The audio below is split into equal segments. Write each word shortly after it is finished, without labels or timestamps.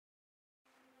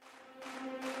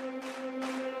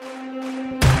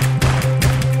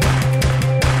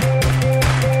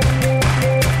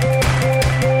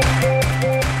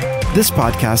This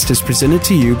podcast is presented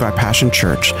to you by Passion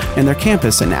Church and their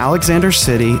campus in Alexander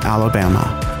City,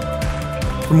 Alabama.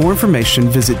 For more information,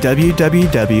 visit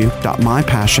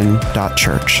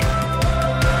www.mypassion.church.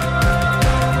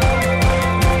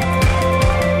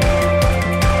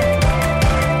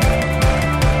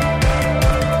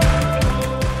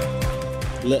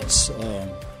 Let's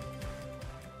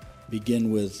begin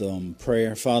with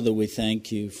prayer. Father, we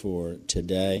thank you for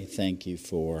today. Thank you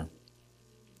for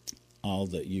all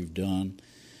that you've done,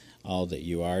 all that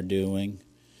you are doing,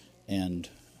 and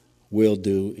will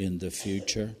do in the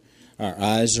future. Our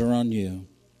eyes are on you.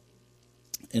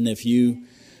 And if you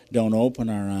don't open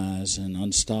our eyes and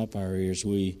unstop our ears,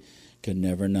 we could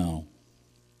never know,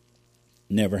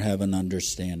 never have an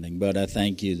understanding. But I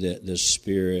thank you that the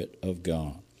Spirit of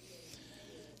God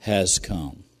has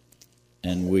come,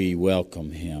 and we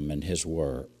welcome him and his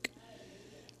work.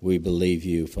 We believe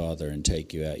you, Father, and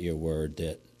take you at your word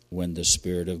that when the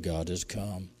Spirit of God has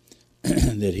come,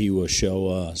 that he will show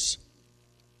us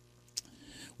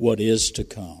what is to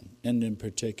come. And in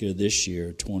particular this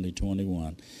year,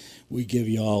 2021, we give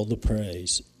you all the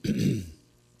praise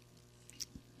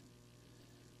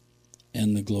and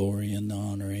the glory and the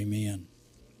honor. Amen.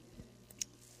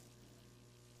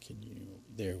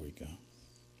 There we go.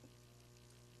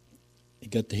 You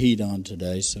got the heat on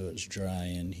today, so it's dry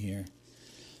in here.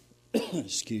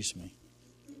 Excuse me.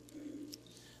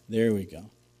 There we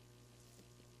go.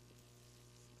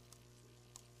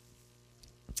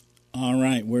 All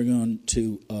right, we're going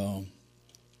to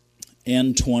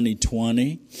end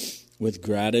 2020 with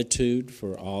gratitude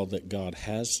for all that God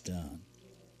has done.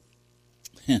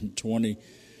 And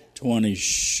 2020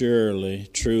 surely,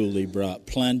 truly brought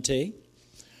plenty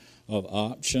of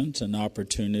options and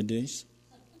opportunities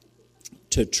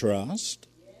to trust,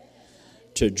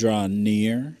 to draw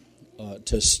near,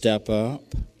 to step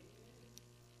up.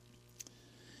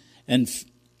 And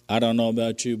I don't know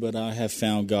about you, but I have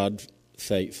found God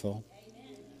faithful.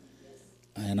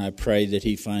 And I pray that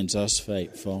he finds us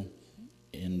faithful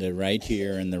in the right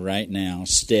here and the right now,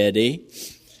 steady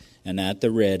and at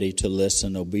the ready to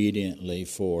listen obediently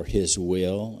for his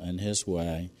will and his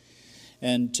way.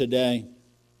 And today,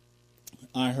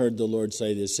 I heard the Lord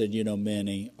say this, said,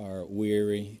 many are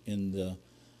weary in the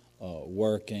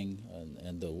working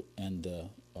and the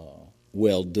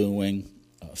well-doing,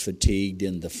 fatigued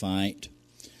in the fight.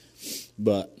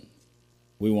 But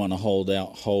we want to hold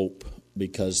out hope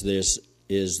because this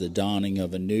is the dawning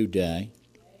of a new day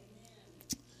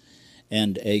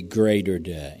and a greater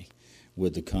day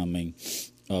with the coming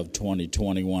of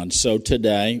 2021. So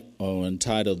today, I'll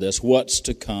entitle this, What's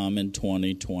to Come in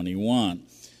 2021?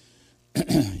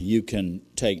 You can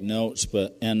take notes,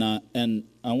 and I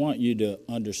want you to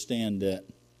understand that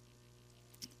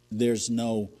there's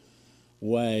no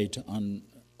way to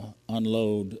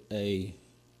unload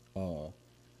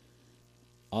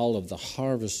all of the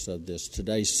harvest of this.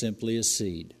 Today simply a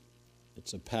seed.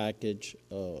 It's a package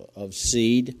of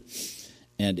seed,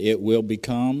 and it will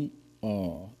become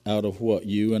out of what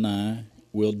you and I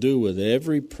will do with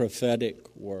every prophetic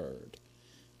word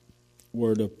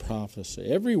of prophecy.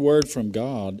 Every word from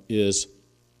God has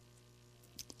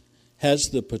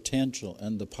the potential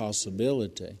and the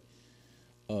possibility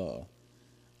of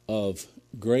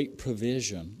great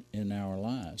provision in our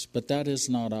lives. But that is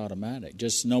not automatic.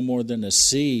 Just no more than a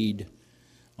seed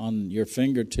on your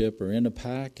fingertip or in a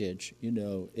package,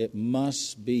 it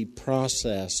must be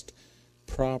processed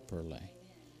properly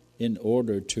in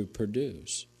order to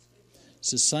produce.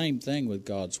 It's the same thing with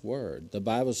God's Word. The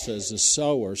Bible says the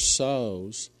sower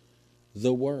sows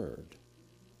the Word.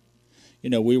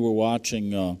 We were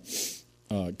watching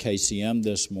KCM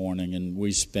this morning, and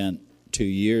we spent 2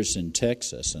 years in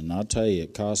Texas, and I'll tell you,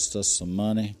 it cost us some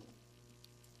money.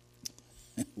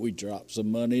 We dropped some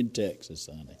money in Texas,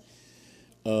 honey.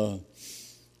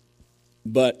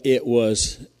 But it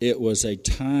was a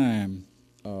time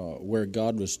where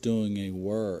God was doing a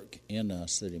work in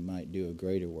us that he might do a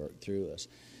greater work through us.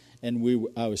 And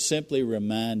I was simply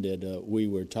reminded, we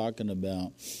were talking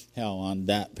about how on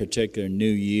that particular New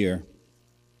Year,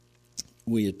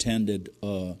 we attended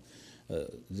the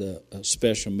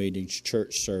special meetings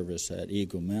church service at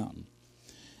Eagle Mountain.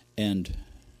 And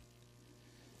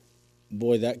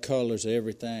boy, that colors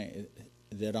everything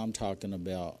that I'm talking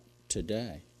about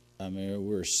today. I mean,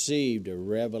 we received a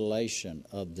revelation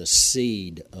of the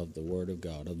seed of the Word of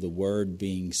God, of the Word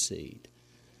being seed.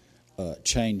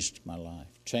 Changed my life,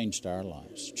 changed our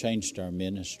lives, changed our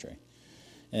ministry.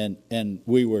 And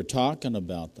we were talking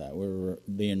about that. We were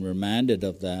being reminded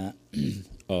of that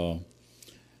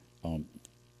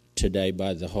today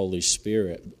by the Holy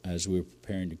Spirit as we were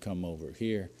preparing to come over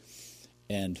here.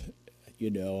 And,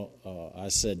 I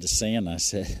said to Sam, I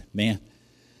said, man,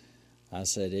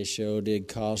 it sure did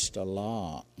cost a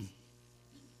lot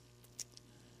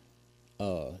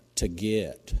to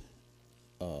get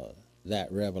that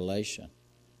revelation.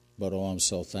 But I'm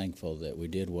so thankful that we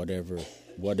did whatever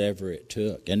it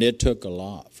took. And it took a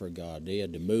lot for God. He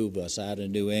had to move us out of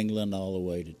New England all the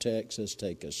way to Texas,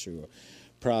 take us through a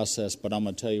process. But I'm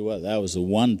going to tell you what, that was the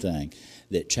one thing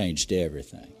that changed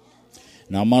everything.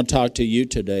 And I'm going to talk to you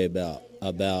today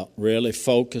about really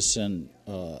focusing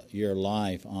your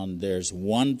life on there's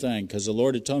one thing. Because the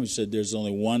Lord had told me, He said, there's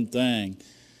only one thing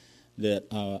that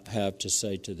I have to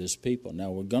say to this people. Now,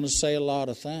 we're going to say a lot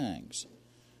of things.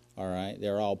 All right,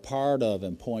 they're all part of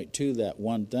and point to that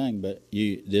one thing, but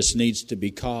this needs to be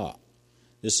caught.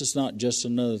 This is not just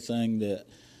another thing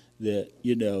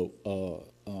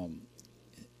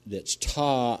that's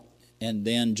taught, and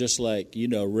then just like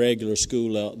regular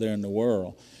school out there in the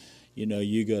world,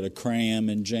 you got to cram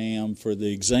and jam for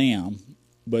the exam,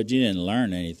 but you didn't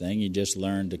learn anything. You just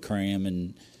learned to cram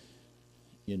and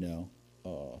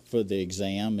for the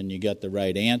exam, and you got the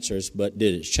right answers. But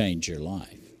did it change your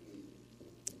life?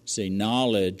 See,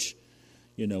 knowledge,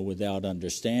 without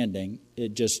understanding,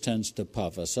 it just tends to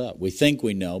puff us up. We think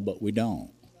we know, but we don't.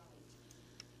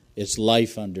 It's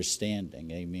life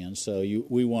understanding, amen. So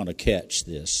we want to catch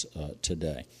this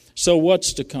today. So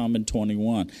what's to come in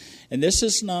 21? And this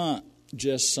is not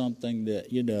just something that,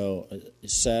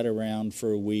 sat around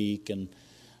for a week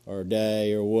or a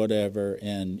day or whatever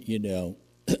and,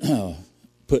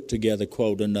 put together,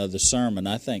 quote, another sermon.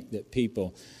 I think that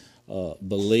people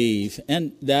believe,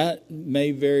 and that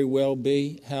may very well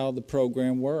be how the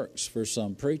program works for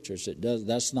some preachers. It does.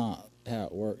 That's not how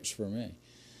it works for me.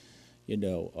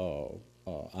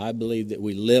 I believe that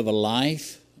we live a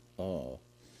life.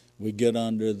 We get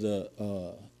under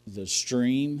the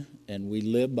stream, and we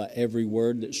live by every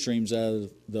word that streams out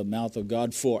of the mouth of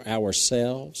God for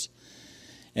ourselves.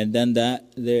 And then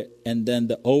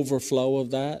the overflow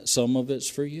of that, some of it's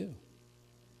for you.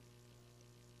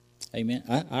 Amen.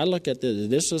 I look at this.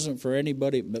 This isn't for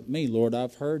anybody but me, Lord.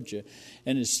 I've heard you.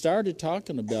 And it started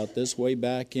talking about this way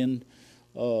back in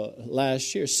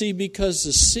last year. See, because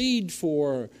the seed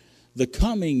for the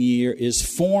coming year is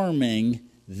forming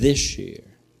this year.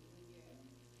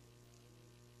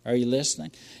 Are you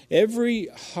listening? Every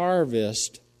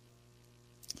harvest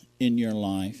in your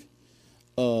life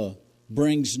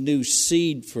brings new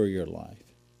seed for your life.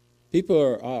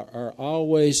 People are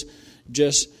always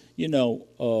just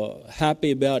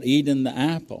happy about eating the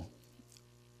apple.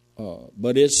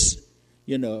 But it's,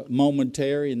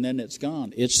 momentary and then it's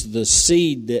gone. It's the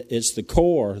seed, it's the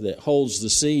core that holds the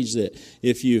seeds that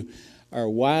if you are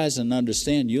wise and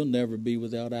understand, you'll never be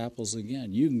without apples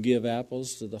again. You can give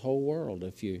apples to the whole world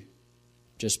if you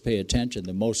just pay attention.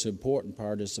 The most important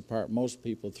part is the part most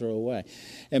people throw away.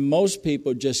 And most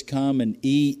people just come and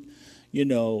eat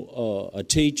a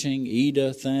teaching, eat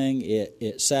a thing.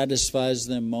 It satisfies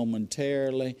them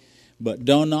momentarily, but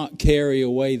do not carry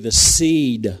away the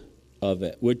seed of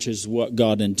it, which is what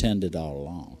God intended all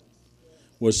along.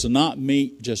 Was to not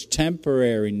meet just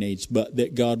temporary needs, but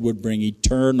that God would bring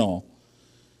eternal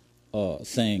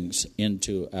things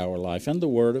into our life. And the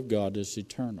Word of God is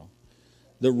eternal.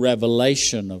 The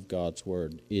revelation of God's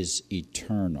Word is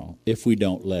eternal if we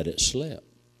don't let it slip.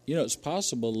 It's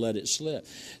possible to let it slip.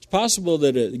 It's possible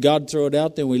that God throw it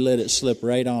out there and we let it slip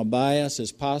right on by us.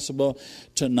 It's possible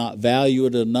to not value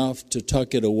it enough to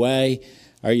tuck it away.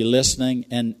 Are you listening?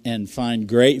 And find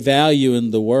great value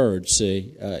in the Word.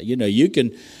 See, you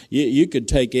could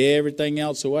take everything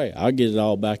else away. I'll get it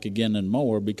all back again and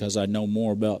more because I know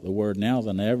more about the Word now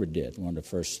than I ever did when I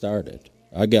first started.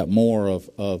 I got more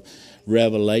of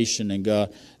revelation in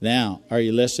God. Now, are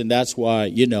you listening? That's why,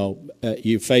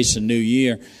 you face a new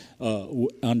year,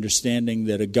 understanding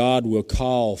that a God will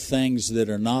call things that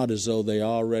are not as though they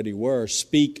already were.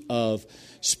 Speak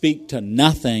to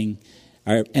nothing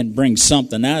and bring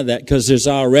something out of that because there's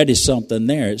already something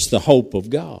there. It's the hope of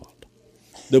God,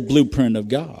 the blueprint of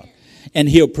God. And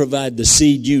He'll provide the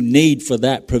seed you need for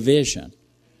that provision.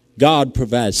 God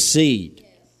provides seed.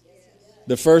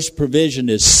 The first provision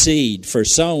is seed for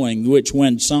sowing, which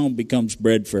when sown becomes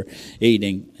bread for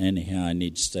eating. Anyhow, I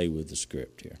need to stay with the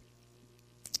script here.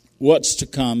 What's to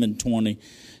come in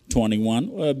 2021?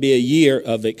 Well, it'll be a year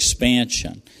of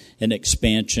expansion, an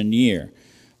expansion year.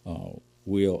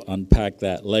 We'll unpack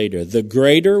that later. The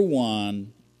greater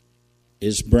one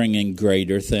is bringing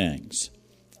greater things.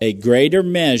 A greater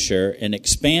measure, an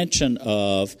expansion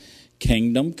of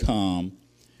kingdom come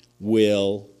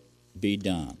will be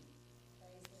done.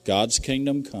 God's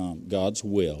kingdom come, God's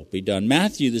will be done.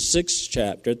 Matthew, the 6th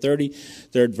chapter,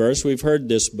 33rd verse, we've heard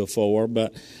this before,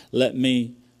 but let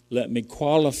me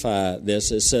qualify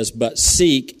this. It says, but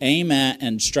seek, aim at,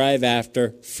 and strive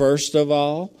after, first of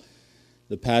all,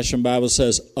 the Passion Bible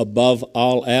says, above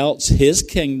all else, His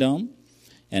kingdom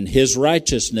and His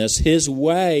righteousness, His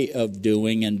way of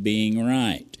doing and being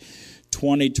right.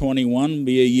 2021 will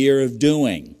be a year of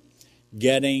doing,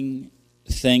 getting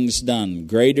things done,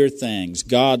 greater things,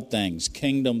 God things,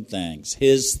 kingdom things,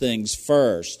 His things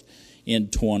first in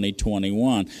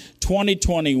 2021.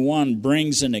 2021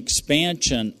 brings an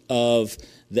expansion of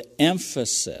the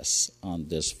emphasis on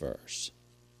this verse.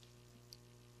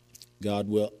 God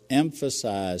will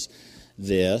emphasize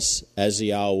this as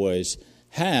He always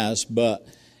has, but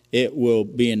it will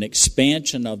be an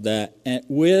expansion of that, and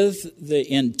with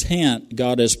the intent,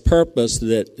 God has purposed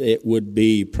that it would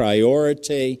be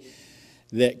priority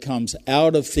that comes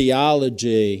out of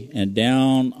theology and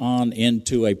down on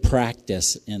into a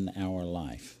practice in our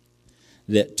life.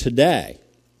 That today,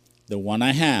 the one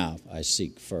I have, I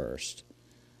seek first.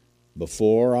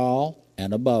 Before all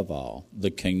and above all,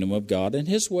 the kingdom of God and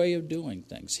His way of doing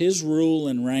things. His rule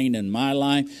and reign in my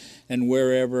life, and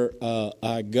wherever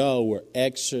I go, we're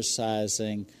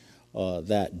exercising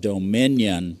that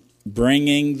dominion,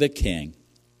 bringing the King.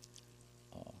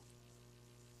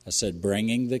 I said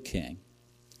bringing the King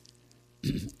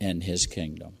and His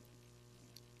kingdom.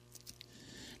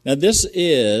 Now this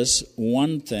is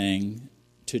one thing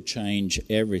to change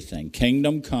everything.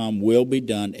 Kingdom come, will be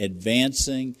done,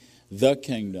 advancing the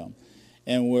kingdom.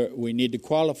 And we need to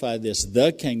qualify this.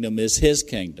 The kingdom is His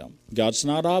kingdom. God's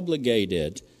not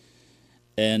obligated.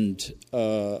 And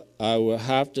I will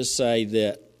have to say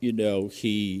that,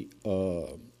 He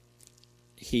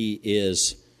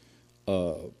is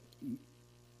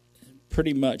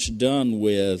pretty much done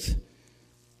with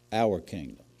our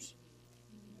kingdoms.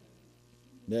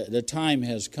 The time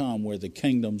has come where the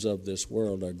kingdoms of this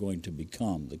world are going to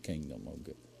become the kingdom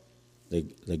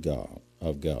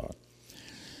of God.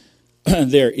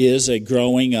 There is a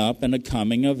growing up and a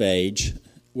coming of age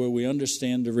where we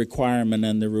understand the requirement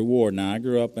and the reward. Now, I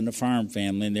grew up in a farm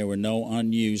family, and there were no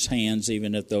unused hands,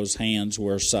 even if those hands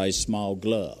were a size small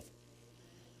glove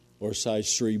or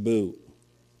size 3 boot.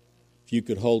 If you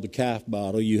could hold a calf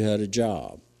bottle, you had a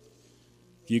job.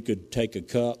 If you could take a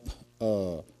cup,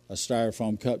 a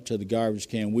styrofoam cup to the garbage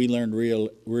can, we learned real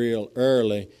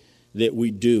early that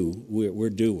we're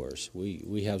doers.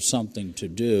 We have something to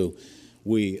do.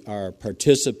 We are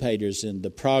participators in the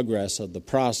progress of the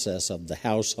process of the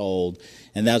household,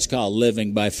 and that's called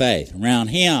living by faith. Around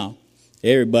here,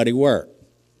 everybody work.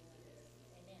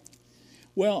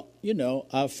 Well,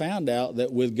 I found out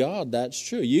that with God, that's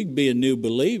true. You can be a new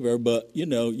believer, but, you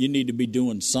need to be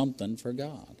doing something for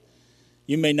God.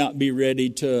 You may not be ready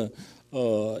to,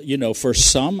 for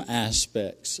some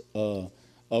aspects of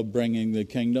bringing the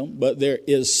kingdom, but there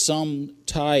is some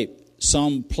type,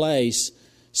 some place,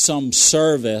 some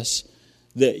service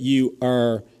that you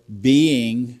are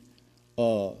being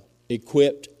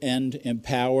equipped and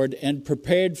empowered and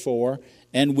prepared for,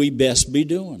 and we best be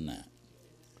doing that.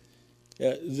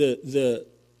 The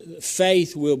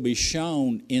faith will be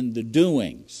shown in the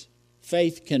doings.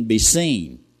 Faith can be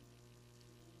seen.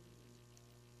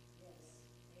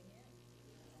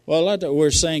 Well,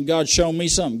 we're saying, God, show me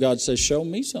something. God says, show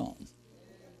me something.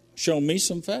 Show me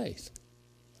some faith.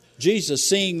 Jesus,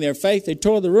 seeing their faith, they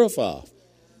tore the roof off.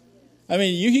 I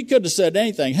mean, he could have said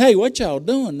anything. Hey, what y'all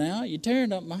doing now? You're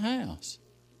tearing up my house.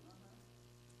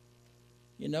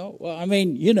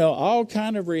 All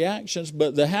kind of reactions,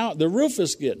 but the roof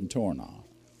is getting torn off.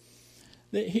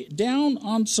 Down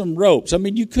on some ropes. I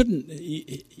mean, you couldn't,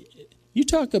 you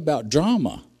talk about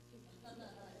drama.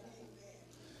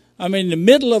 I mean, in the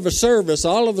middle of a service,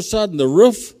 all of a sudden the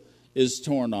roof is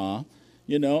torn off.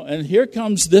 And here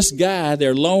comes this guy.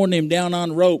 They're lowering him down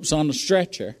on ropes on a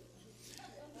stretcher.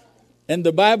 And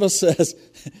the Bible says,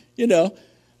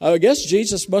 I guess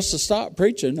Jesus must have stopped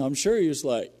preaching. I'm sure he was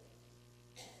like.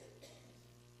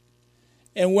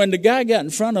 And when the guy got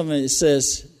in front of him, it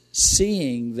says,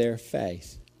 seeing their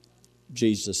faith,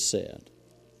 Jesus said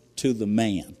to the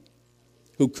man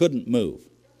who couldn't move,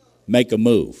 make a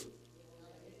move.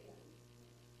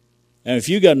 And if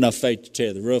you got enough faith to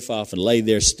tear the roof off and lay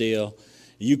there still,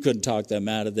 you couldn't talk them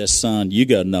out of this, son. You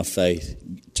got enough faith.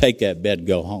 Take that bed and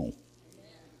go home.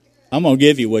 I'm going to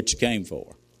give you what you came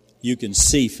for. You can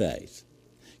see faith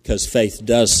because faith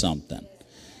does something.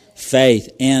 Faith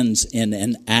ends in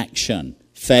an action.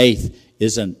 Faith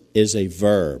is a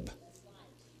verb.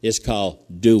 It's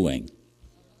called doing.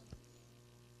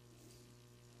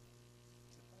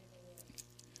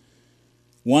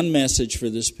 one message for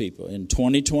this people. In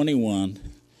 2021,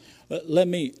 let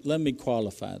me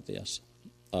qualify this.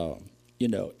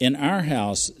 In our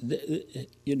house,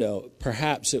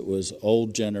 perhaps it was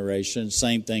old generation,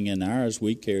 same thing in ours.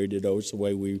 We carried it over. It's the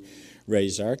way we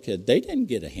raised our kids. They didn't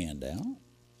get a handout.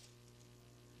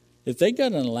 If they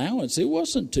got an allowance, it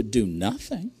wasn't to do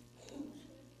nothing.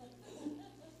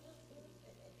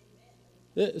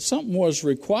 Something was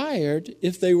required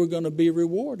if they were going to be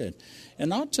rewarded.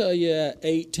 And I'll tell you, at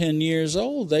 8, 10 years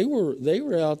old, they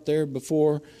were out there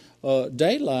before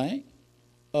daylight,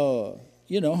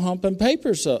 humping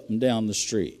papers up and down the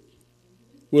street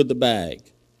with the bag.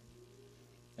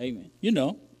 Amen.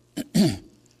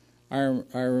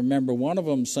 I remember one of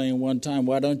them saying one time,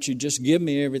 "Why don't you just give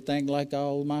me everything like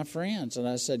all my friends?" And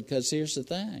I said, "Because here's the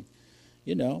thing,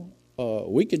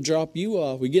 we can drop you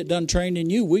off. We get done training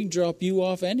you, we can drop you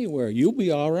off anywhere. You'll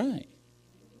be all right.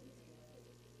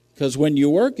 Because when you're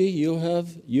working,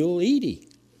 you'll eaty.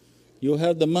 You'll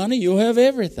have the money, you'll have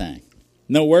everything.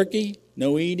 No worky,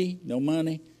 no eaty, no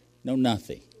money, no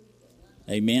nothing.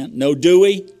 Amen. No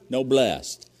doey, no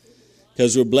blessed.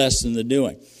 Because we're blessed in the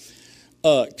doing.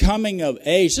 Coming of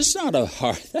age, that's not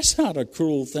a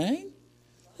cruel thing.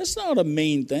 That's not a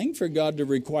mean thing for God to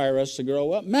require us to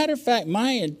grow up. Matter of fact,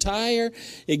 my entire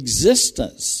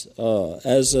existence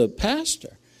as a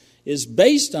pastor is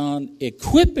based on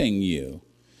equipping you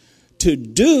to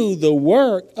do the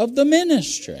work of the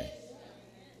ministry.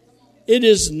 It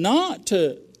is not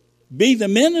to be the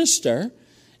minister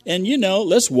and,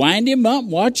 let's wind him up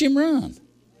and watch him run.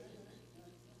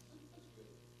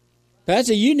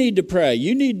 Patsy, you need to pray.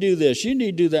 You need to do this. You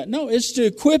need to do that. No, it's to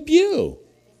equip you.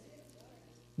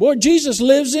 Boy, Jesus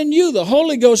lives in you. The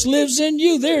Holy Ghost lives in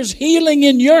you. There's healing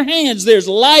in your hands. There's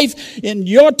life in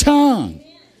your tongue.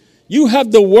 You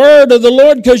have the word of the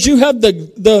Lord because you have the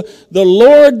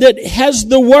Lord that has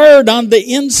the word on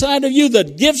the inside of you. The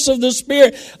gifts of the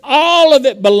Spirit, all of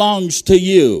it belongs to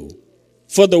you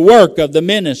for the work of the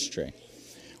ministry.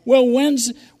 Well,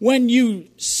 when you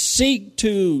seek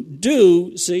to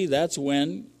do, see, that's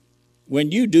when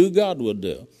you do, God will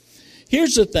do.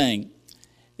 Here's the thing.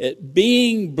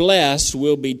 Being blessed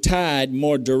will be tied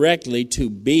more directly to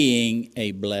being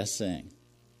a blessing.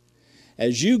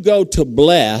 As you go to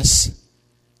bless,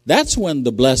 that's when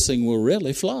the blessing will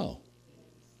really flow.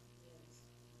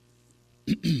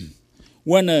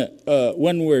 When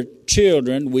we're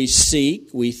children, we seek,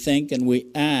 we think, and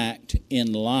we act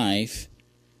in life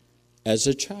as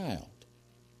a child.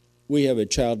 We have a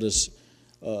childish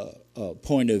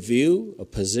point of view, a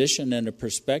position, and a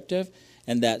perspective,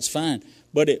 and that's fine.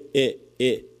 But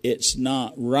it's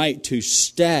not right to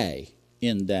stay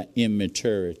in that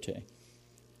immaturity.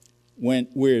 When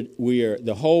we are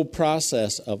the whole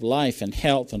process of life and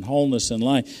health and wholeness in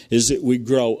life is that we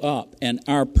grow up, and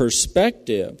our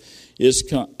perspective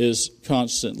is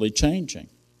constantly changing.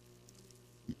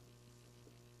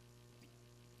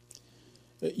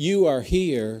 You are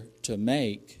here to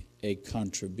make a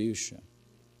contribution.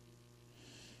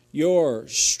 Your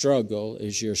struggle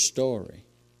is your story.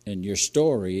 And your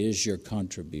story is your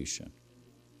contribution.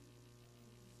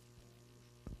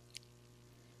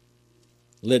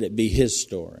 Let it be His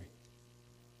story.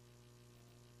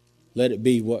 Let it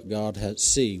be what God has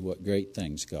see, what great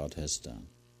things God has done.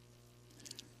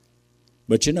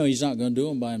 But He's not going to do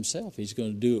them by Himself. He's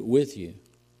going to do it with you.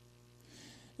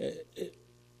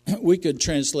 We could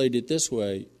translate it this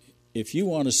way. If you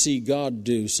want to see God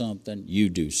do something, you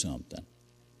do something.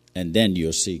 And then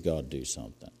you'll see God do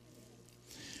something.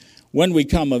 When we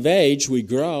come of age, we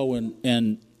grow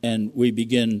and we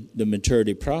begin the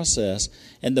maturity process.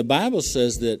 And the Bible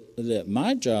says that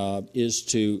my job is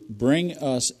to bring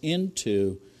us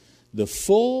into the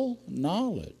full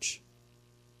knowledge.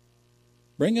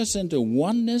 Bring us into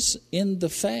oneness in the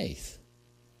faith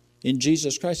in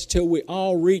Jesus Christ till we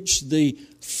all reach the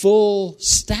full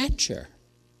stature.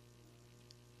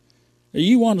 Do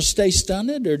you want to stay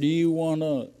stunted, or do you want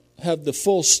to have the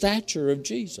full stature of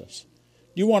Jesus?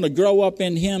 You want to grow up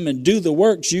in Him and do the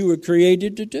works you were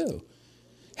created to do.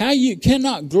 How you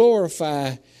cannot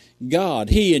glorify God.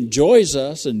 He enjoys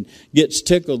us and gets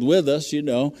tickled with us,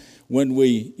 when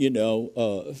we,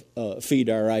 feed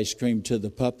our ice cream to the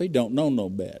puppy. Don't know no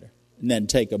better. And then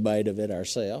take a bite of it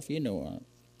ourselves.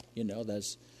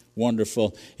 That's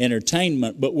wonderful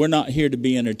entertainment. But we're not here to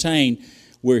be entertained.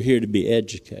 We're here to be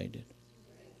educated.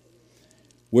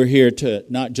 We're here to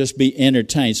not just be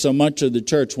entertained. So much of the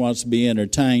church wants to be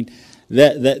entertained.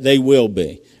 That they will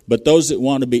be. But those that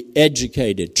want to be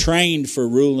educated, trained for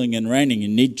ruling and reigning, you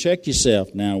need to check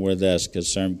yourself now where that's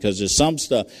concerned. Because there's some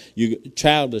stuff,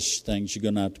 childish things you're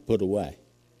going to have to put away.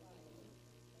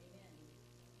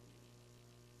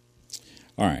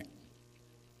 All right.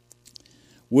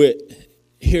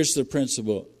 Here's the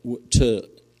principle.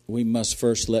 We must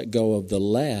first let go of the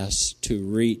less to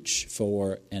reach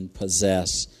for and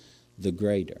possess the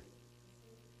greater.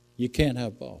 You can't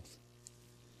have both.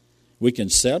 We can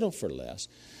settle for less.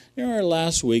 Remember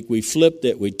last week we flipped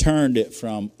it, we turned it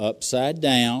from upside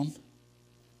down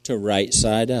to right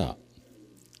side up.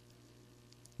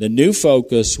 The new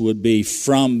focus would be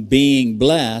from being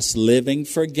blessed, living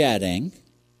for getting,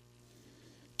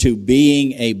 to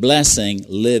being a blessing,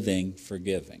 living for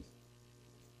giving.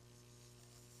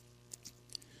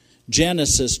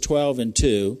 Genesis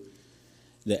 12:2,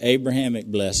 the Abrahamic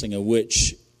blessing, of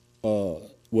which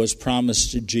was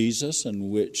promised to Jesus, and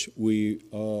which we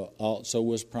also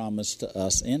was promised to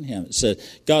us in him. It said,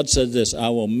 God said this, I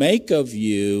will make of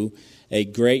you a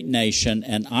great nation,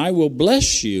 and I will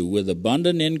bless you with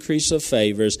abundant increase of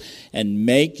favors, and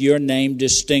make your name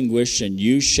distinguished, and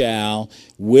you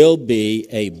will be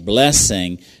a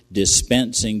blessing,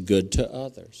 dispensing good to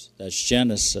others. That's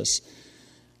Genesis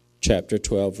chapter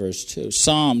 12, verse 2.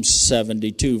 Psalms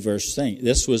 72, verse 3.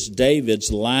 This was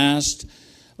David's last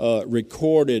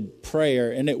recorded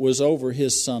prayer, and it was over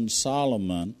his son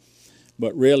Solomon.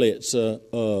 But really, it's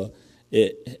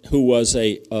who was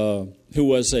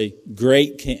a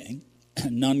great king,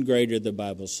 none greater, the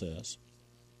Bible says.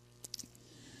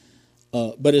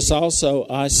 But it's also,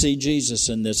 I see Jesus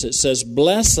in this. It says,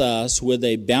 bless us with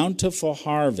a bountiful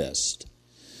harvest,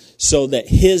 so that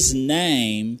his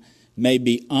name may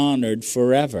be honored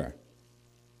forever.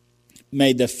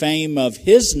 May the fame of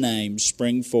his name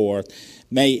spring forth.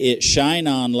 May it shine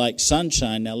on like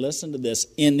sunshine. Now listen to this.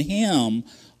 In him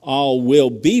all will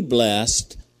be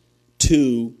blessed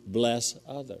to bless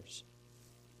others.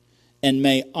 And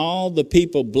may all the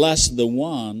people bless the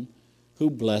one who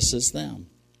blesses them.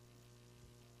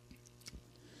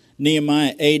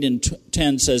 Nehemiah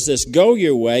 8:10 says this, go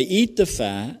your way, eat the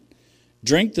fat,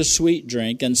 drink the sweet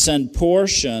drink, and send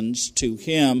portions to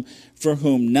him for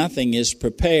whom nothing is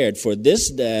prepared. For this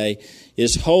day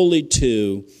is holy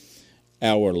to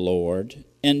our Lord.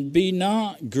 And be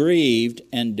not grieved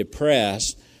and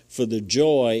depressed, for the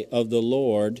joy of the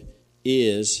Lord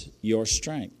is your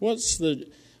strength.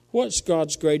 What's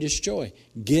God's greatest joy?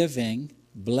 Giving,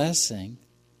 blessing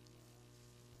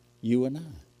you and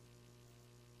I.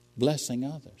 Blessing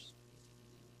others.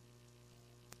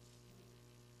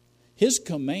 His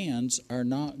commands are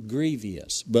not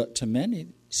grievous, but to many,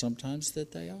 sometimes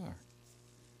that they are.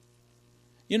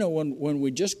 You know, when we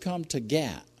just come to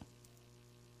get,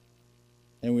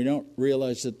 and we don't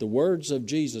realize that the words of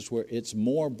Jesus were, it's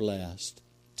more blessed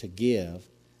to give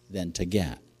than to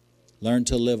get. Learn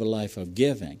to live a life of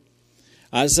giving.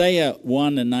 Isaiah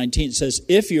 1:19 says,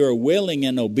 if you are willing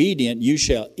and obedient, you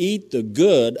shall eat the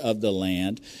good of the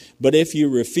land. But if you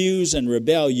refuse and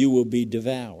rebel, you will be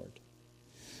devoured.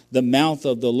 The mouth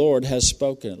of the Lord has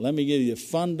spoken. Let me give you a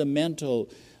fundamental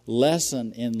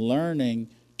lesson in learning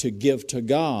to give to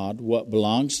God what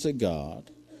belongs to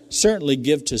God. Certainly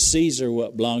give to Caesar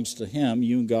what belongs to him.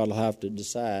 You and God will have to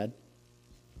decide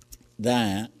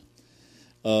that.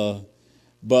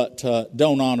 But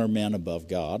don't honor men above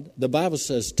God. The Bible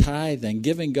says tithing,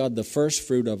 giving God the first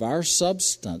fruit of our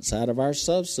substance, out of our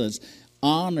substance,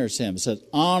 honors him. It says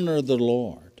honor the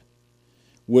Lord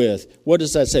with, what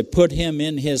does that say? Put him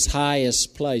in his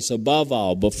highest place, above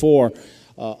all, before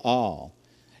all.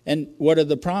 And what are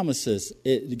the promises?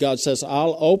 God says,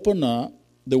 I'll open up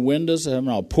the windows of heaven,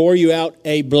 I'll pour you out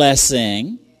a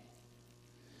blessing.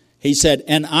 He said,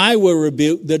 and I will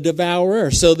rebuke the devourer.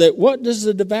 So that what does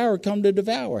the devourer come to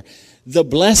devour? The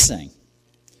blessing.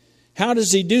 How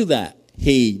does he do that?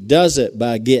 He does it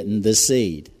by getting the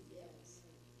seed.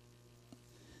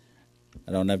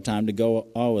 I don't have time to go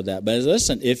all with that. But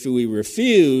listen, if we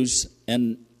refuse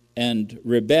and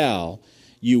rebel,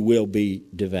 you will be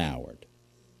devoured.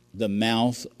 The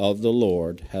mouth of the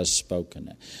Lord has spoken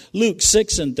it. Luke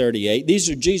 6:38, these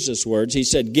are Jesus' words. He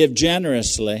said, give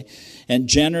generously, and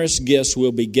generous gifts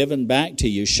will be given back to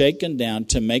you, shaken down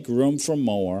to make room for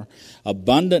more.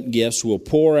 Abundant gifts will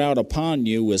pour out upon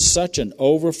you with such an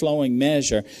overflowing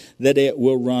measure that it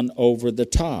will run over the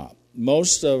top.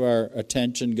 Most of our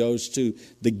attention goes to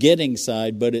the getting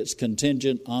side, but it's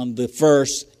contingent on the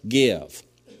first give.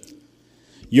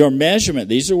 Your measurement,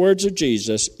 these are words of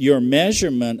Jesus, your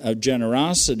measurement of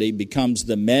generosity becomes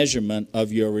the measurement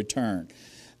of your return.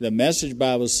 The Message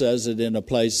Bible says it in a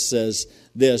place, says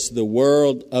this, the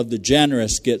world of the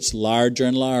generous gets larger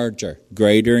and larger,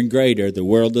 greater and greater. The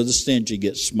world of the stingy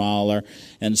gets smaller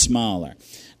and smaller.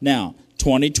 Now,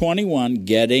 2021,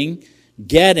 getting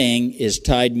is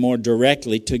tied more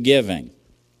directly to giving.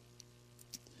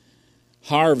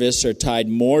 Harvests are tied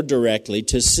more directly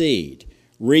to seed.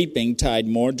 Reaping tied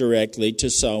more directly to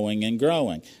sowing and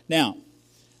growing. Now,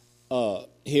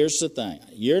 here's the thing.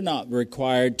 You're not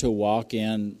required to walk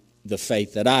in the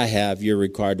faith that I have. You're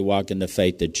required to walk in the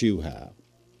faith that you have.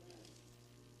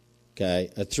 Okay?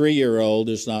 A 3-year-old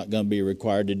is not going to be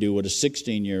required to do what a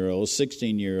 16-year-old.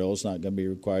 16-year-old is not going to be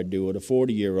required to do what a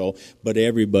 40-year-old. But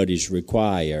everybody's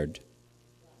required.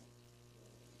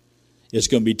 It's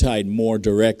going to be tied more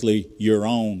directly your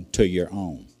own to your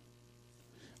own.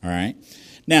 All right?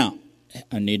 Now,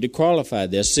 I need to qualify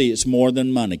this. See, it's more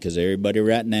than money, because everybody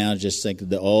right now just thinks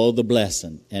the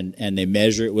blessing, and they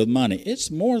measure it with money.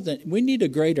 It's more than, we need a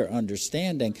greater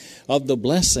understanding of the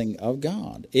blessing of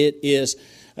God. It is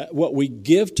what we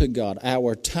give to God,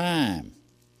 our time.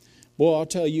 Boy, I'll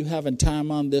tell you, having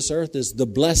time on this earth is the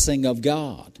blessing of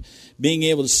God. Being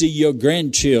able to see your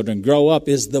grandchildren grow up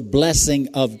is the blessing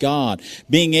of God.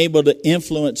 Being able to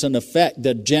influence and affect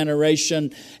the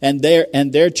generation and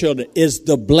their children is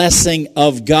the blessing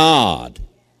of God.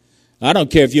 I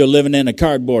don't care if you're living in a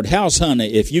cardboard house,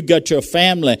 honey. If you got your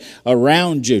family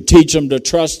around you, teach them to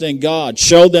trust in God.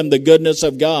 Show them the goodness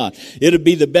of God. It'll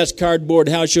be the best cardboard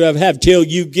house you ever have till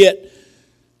you get,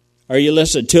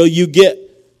 till you get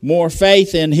more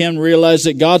faith in Him, realize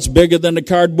that God's bigger than the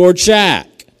cardboard shack.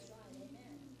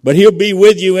 But He'll be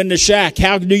with you in the shack.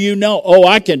 How do you know? Oh,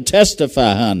 I can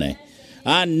testify, honey.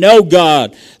 I know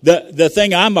God. The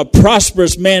thing, I'm a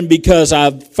prosperous man because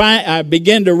I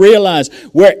begin to realize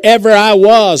wherever I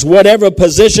was, whatever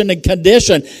position and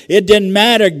condition, it didn't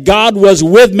matter. God was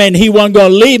with me and He wasn't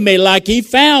going to leave me like He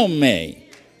found me.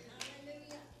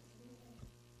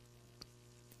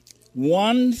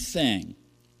 One thing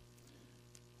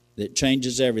that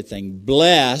changes everything.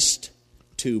 Blessed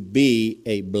to be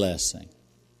a blessing.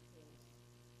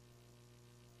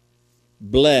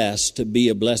 Blessed to be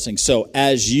a blessing. So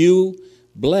as you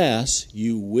bless,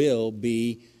 you will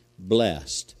be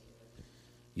blessed.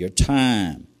 Your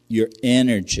time, your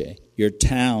energy, your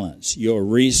talents, your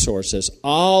resources,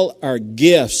 all are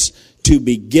gifts to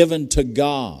be given to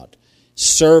God.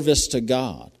 Service to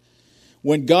God.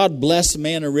 When God blessed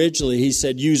man originally, He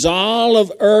said, use all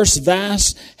of earth's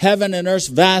vast, heaven and earth's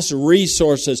vast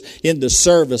resources in the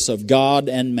service of God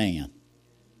and man.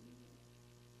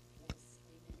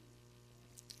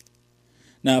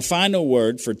 Now, a final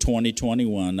word for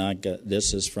 2021.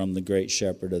 This is from the Great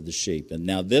Shepherd of the Sheep. And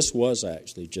now this was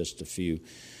actually just a few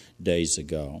days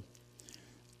ago.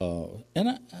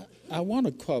 And I want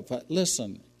to quote,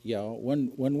 listen, y'all,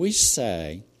 when we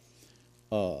say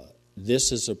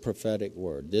this is a prophetic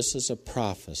word, this is a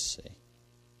prophecy,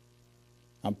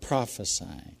 I'm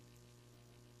prophesying.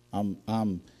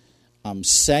 I'm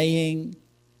saying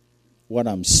what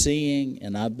I'm seeing,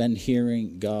 and I've been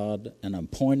hearing God, and I'm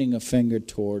pointing a finger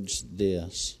towards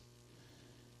this.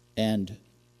 And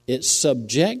it's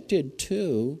subjected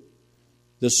to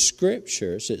the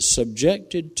Scriptures. It's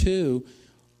subjected to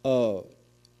the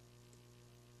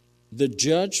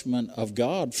judgment of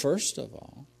God, first of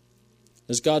all.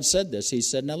 As God said this, He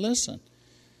said, now listen.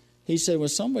 He said, when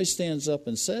somebody stands up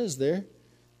and says they're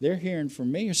hearing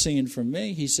from me or seeing from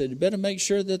me, He said, you better make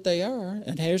sure that they are,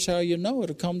 and here's how you know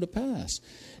it'll come to pass.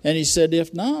 And He said,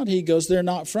 if not, He goes, they're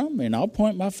not from me. And I'll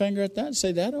point my finger at that and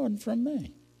say, that wasn't from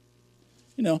me.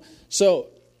 So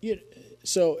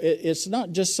it's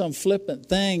not just some flippant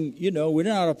thing. We're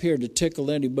not up here to tickle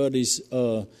anybody's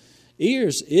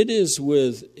ears. It is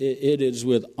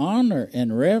with honor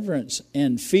and reverence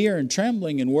and fear and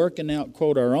trembling and working out,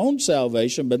 quote, our own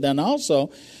salvation, but then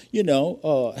also,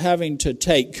 having to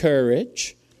take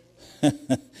courage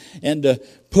and to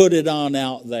put it on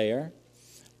out there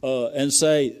and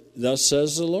say, thus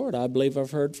says the Lord. I believe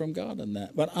I've heard from God in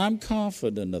that. But I'm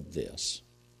confident of this.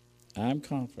 I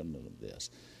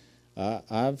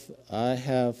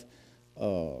have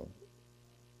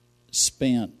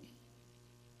spent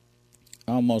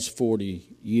almost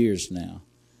 40 years now,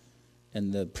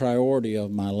 and the priority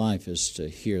of my life is to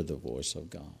hear the voice of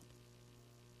God.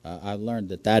 I learned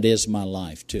that is my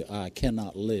life too. I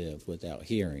cannot live without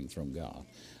hearing from God.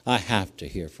 I have to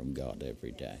hear from God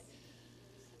every day.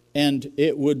 And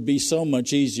it would be so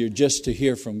much easier just to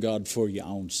hear from God for your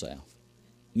own self.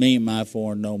 Me and my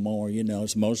four no more.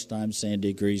 It's most times Sandy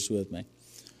agrees with me.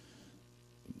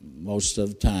 Most of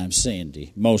the time,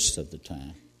 Sandy. Most of the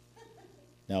time.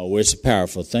 Now, it's a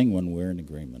powerful thing when we're in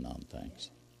agreement on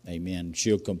things. Amen.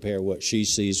 She'll compare what she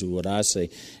sees with what I see,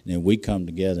 and then we come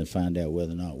together and find out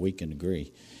whether or not we can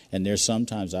agree. And there's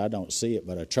sometimes I don't see it,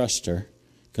 but I trust her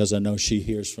because I know she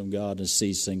hears from God and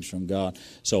sees things from God.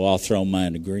 So I'll throw my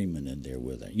agreement in there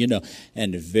with her.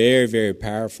 And it's very, very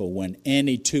powerful when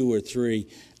any two or three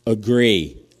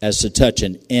agree as to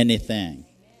touching anything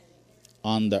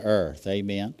on the earth.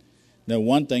 Amen. Now,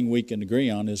 one thing we can agree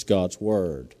on is God's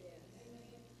word.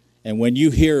 And when you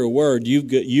hear a word,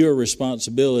 your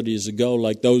responsibility is to go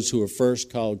like those who are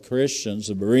first called Christians,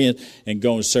 the Bereans, and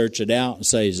go and search it out and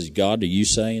say, "Is God, are you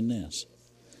saying this?"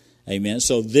 Amen.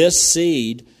 So this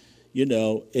seed,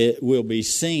 it will be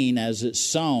seen as it's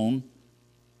sown.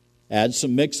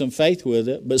 Mix some faith with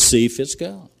it, but see if it's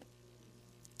God.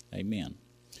 Amen.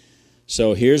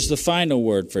 So here's the final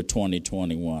word for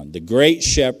 2021. The great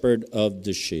shepherd of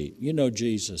the sheep.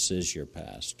 Jesus is your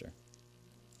pastor.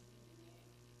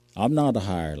 I'm not a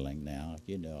hireling now,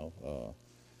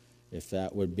 If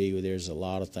that would be, there's a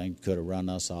lot of things could have run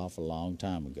us off a long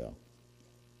time ago.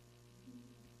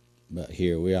 But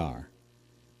here we are.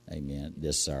 Amen.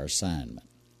 This is our assignment.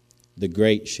 The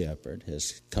great shepherd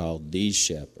has called these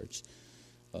shepherds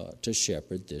to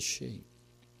shepherd this sheep.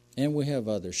 And we have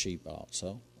other sheep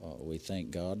also. We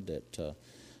thank God that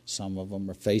some of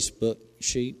them are Facebook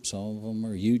sheep, some of them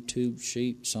are YouTube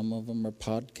sheep, some of them are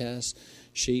podcast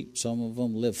sheep, some of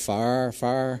them live far,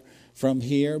 far from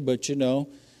here. But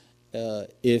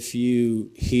if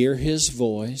you hear his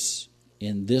voice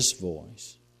in this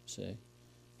voice, see,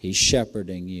 he's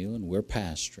shepherding you and we're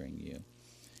pastoring you.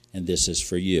 And this is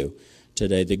for you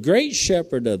today. The great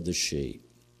shepherd of the sheep.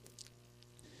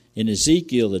 In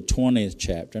Ezekiel, the 20th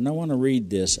chapter, and I want to read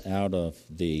this out of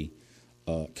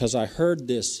because I heard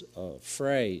this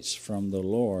phrase from the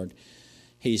Lord.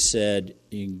 He said,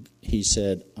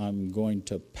 "I'm going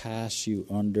to pass you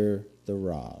under the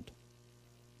rod."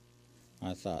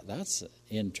 I thought, that's an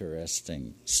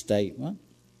interesting statement.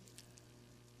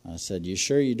 I said, "You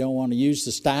sure you don't want to use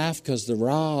the staff? Because the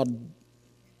rod,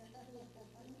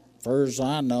 far as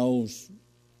I know, is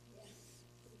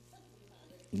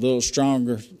a little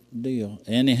stronger deal."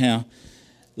 Anyhow,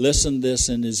 listen to this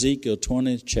in Ezekiel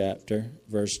 20th chapter,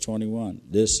 verse 21.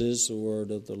 This is the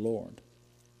word of the Lord.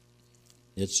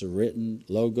 It's a written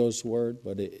Logos word,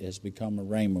 but it has become a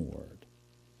Rhema word.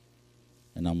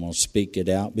 And I'm going to speak it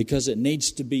out because it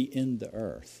needs to be in the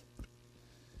earth.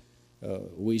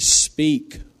 We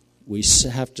speak, we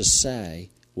have to say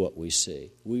what we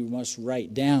see. We must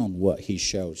write down what he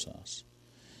shows us.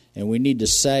 And we need to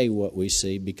say what we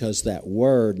see because that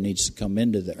word needs to come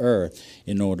into the earth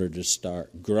in order to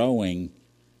start growing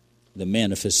the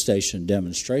manifestation,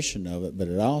 demonstration of it, but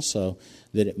it also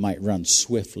that it might run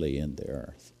swiftly in the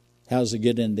earth. How does it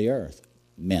get in the earth?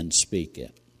 Men speak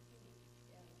it.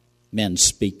 Men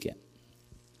speak it.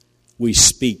 We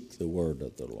speak the word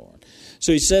of the Lord.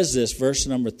 So he says this, verse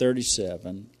number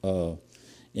 37,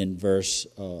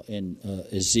 in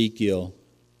Ezekiel.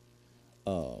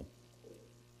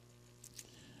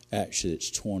 Actually, it's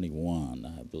 21,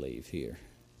 I believe here.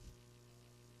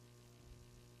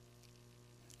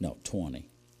 No, 20.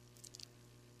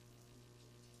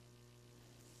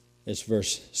 It's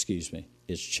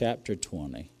chapter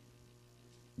 20,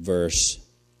 verse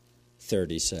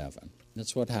 37.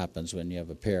 That's what happens when you have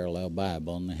a parallel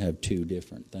Bible and they have two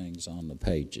different things on the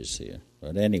pages here.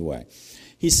 But anyway,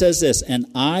 he says this, "And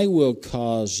I will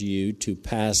cause you to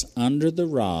pass under the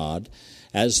rod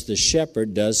as the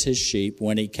shepherd does his sheep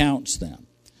when he counts them.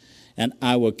 And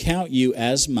I will count you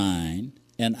as mine,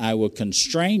 and I will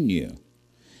constrain you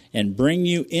and bring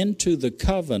you into the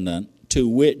covenant to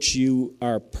which you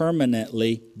are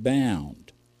permanently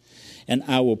bound. And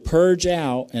I will purge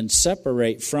out and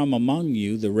separate from among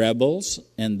you the rebels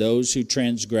and those who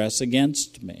transgress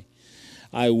against me.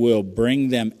 I will bring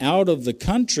them out of the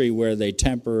country where they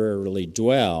temporarily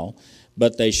dwell,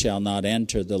 but they shall not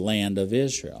enter the land of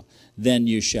Israel. Then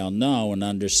you shall know and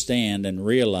understand and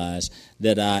realize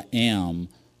that I am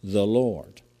the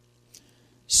Lord."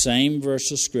 Same verse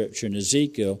of Scripture in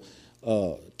Ezekiel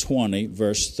 20,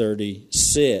 verse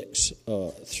 36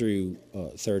 through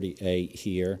 38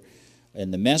 here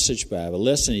in the Message Bible.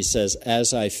 Listen, he says,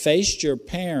 "As I faced your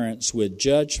parents with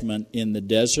judgment in the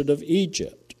desert of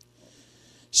Egypt,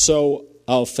 so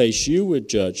I'll face you with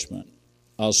judgment.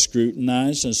 I'll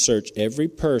scrutinize and search every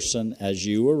person as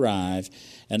you arrive,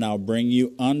 and I'll bring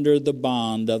you under the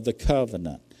bond of the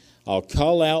covenant. I'll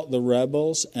call out the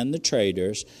rebels and the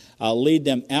traitors. I'll lead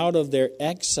them out of their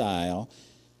exile,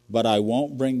 but I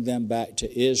won't bring them back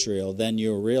to Israel. Then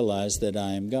you'll realize that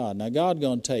I am God." Now, God's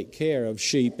going to take care of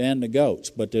sheep and the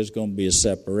goats, but there's going to be a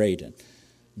separating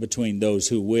between those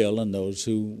who will and those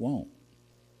who won't.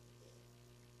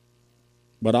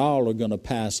 But all are going to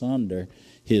pass under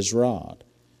his rod.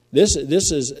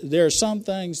 There are some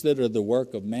things that are the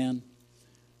work of man.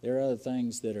 There are other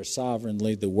things that are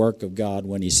sovereignly the work of God.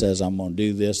 When he says, "I'm going to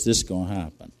do this," this is going to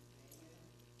happen.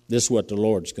 This is what the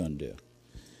Lord's going to do.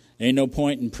 Ain't no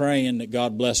point in praying that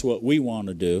God bless what we want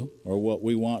to do or what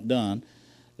we want done.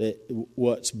 That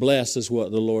what's blessed is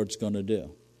what the Lord's going to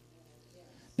do.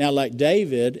 Now, like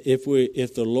David, if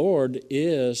the Lord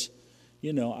is,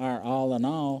 our all in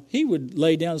all, he would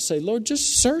lay down and say, Lord,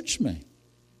 just search me.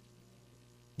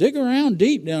 Dig around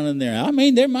deep down in there. I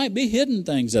mean, there might be hidden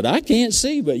things that I can't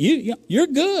see, but you're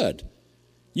good.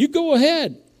 You go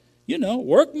ahead.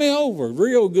 Work me over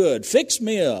real good. Fix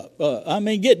me up.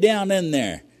 Get down in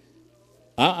there.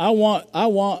 I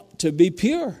want to be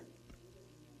pure,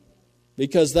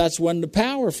 because that's when the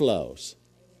power flows.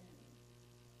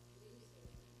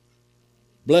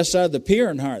 Blessed are the pure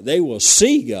in heart. They will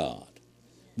see God.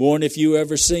 Born if you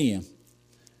ever see him.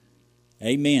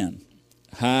 Amen.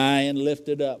 High and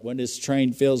lifted up, when his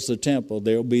train fills the temple,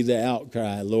 there'll be the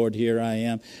outcry, Lord, here I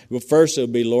am. Well, first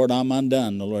it'll be, Lord, I'm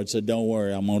undone. The Lord said, don't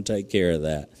worry, I'm going to take care of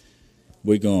that.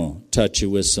 We're going to touch you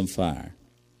with some fire.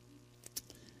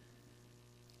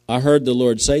 I heard the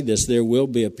Lord say this, there will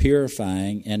be a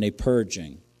purifying and a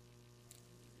purging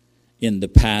in the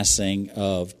passing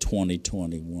of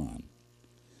 2021.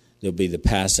 There'll be the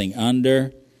passing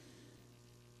under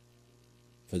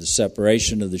for the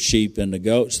separation of the sheep and the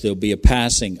goats. There'll be a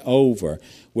passing over,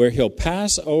 where he'll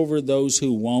pass over those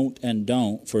who won't and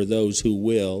don't for those who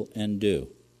will and do.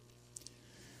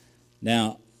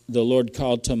 Now, the Lord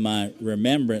called to my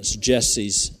remembrance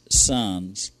Jesse's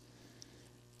sons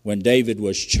when David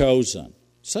was chosen.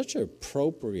 Such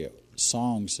appropriate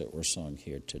songs that were sung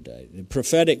here today. The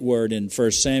prophetic word in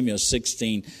 1 Samuel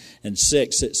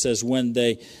 16:6, it says, when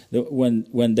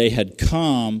they had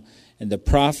come and the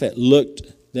prophet looked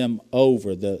them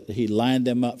over, he lined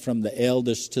them up from the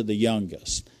eldest to the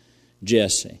youngest,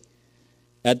 Jesse.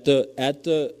 At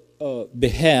the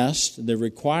behest, the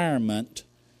requirement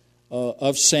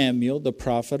of Samuel, the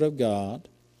prophet of God,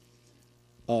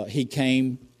 he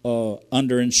came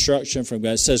under instruction from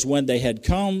God. It says, when they had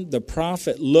come, the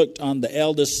prophet looked on the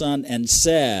eldest son and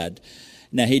said.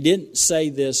 Now, he didn't say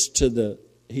it to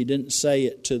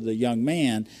the young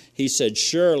man. He said,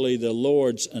 surely the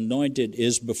Lord's anointed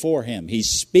is before him.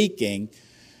 He's speaking,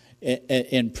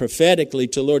 and prophetically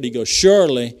to the Lord, he goes,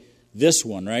 surely this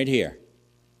one right here.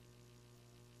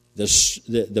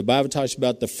 The Bible talks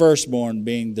about the firstborn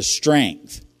being the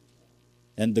strength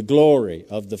and the glory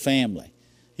of the family.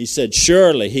 He said,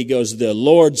 surely, he goes, the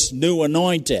Lord's new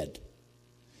anointed.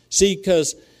 See,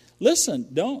 because listen,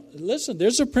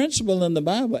 there's a principle in the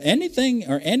Bible. Anything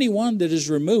or anyone that is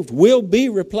removed will be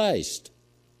replaced.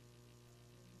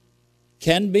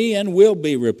 Can be and will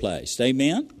be replaced.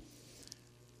 Amen?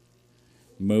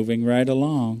 Moving right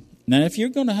along. Now, if you're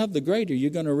going to have the greater,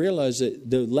 you're going to realize that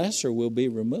the lesser will be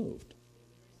removed.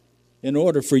 In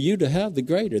order for you to have the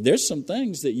greater, there's some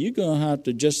things that you're going to have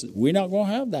to we're not going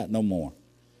to have that no more.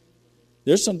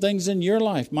 There's some things in your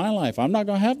life, my life, I'm not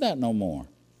going to have that no more.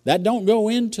 That don't go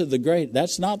into the great.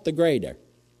 That's not the greater.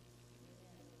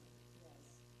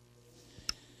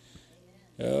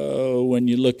 Oh, when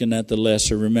you're looking at the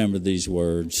lesser, remember these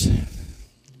words.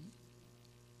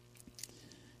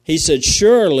 He said,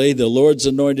 surely the Lord's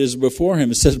anointed is before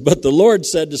him. It says, but the Lord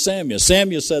said to Samuel.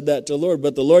 Samuel said that to the Lord,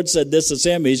 but the Lord said this to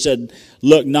Samuel. He said,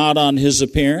 look not on his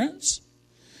appearance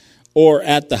or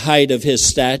at the height of his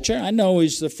stature. I know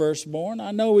he's the firstborn.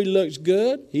 I know he looks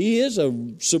good. He is a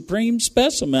supreme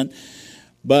specimen.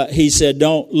 But he said,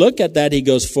 don't look at that. He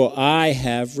goes, for I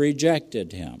have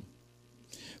rejected him.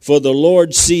 For the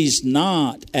Lord sees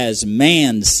not as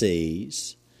man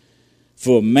sees.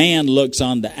 For man looks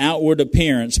on the outward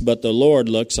appearance, but the Lord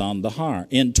looks on the heart.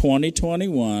 In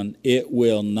 2021, it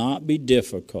will not be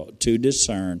difficult to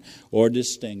discern or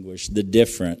distinguish the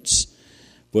difference,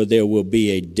 for there will be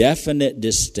a definite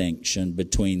distinction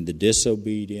between the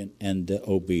disobedient and the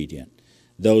obedient,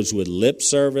 those with lip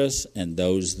service and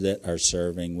those that are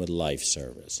serving with life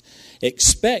service.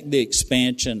 Expect the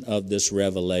expansion of this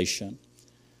revelation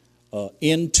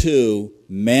into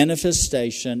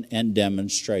manifestation and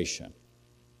demonstration.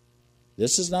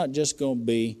 This is not just going to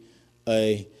be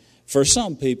for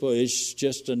some people, it's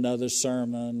just another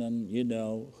sermon and,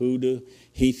 who do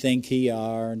he think he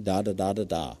are,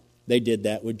 da-da-da-da-da. They did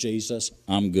that with Jesus.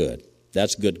 I'm good.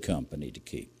 That's good company to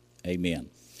keep. Amen.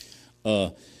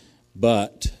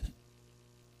 But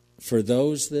for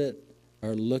those that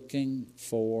are looking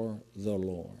for the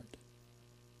Lord,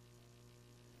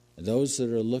 those that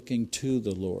are looking to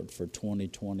the Lord for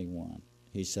 2021,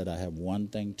 he said, I have one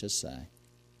thing to say.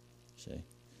 See,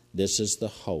 this is the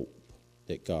hope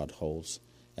that God holds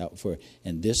out for.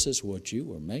 And this is what you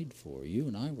were made for. You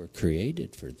and I were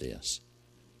created for this.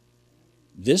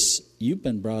 You've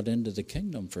been brought into the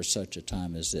kingdom for such a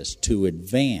time as this, to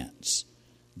advance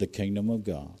the kingdom of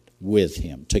God. with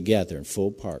Him, together in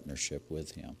full partnership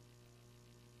with Him.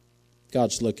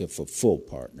 God's looking for full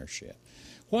partnership.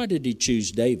 Why did He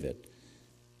choose David?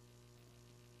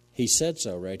 He said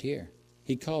so right here.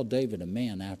 He called David a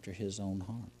man after His own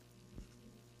heart.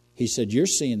 He said, you're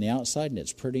seeing the outside and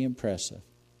it's pretty impressive.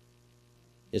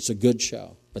 It's a good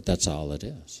show, but that's all it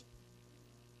is.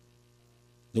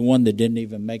 The one that didn't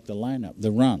even make the lineup,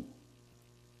 the runt.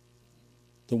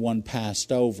 The one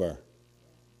passed over.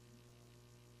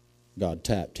 God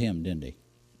tapped him, didn't He?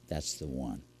 That's the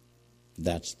one.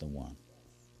 That's the one.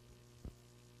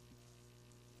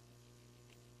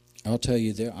 I'll tell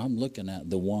you, I'm looking at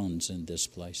the ones in this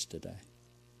place today.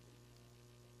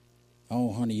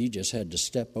 Oh, honey, you just had to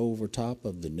step over top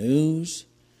of the news.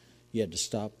 You had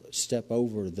to step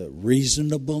over the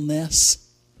reasonableness.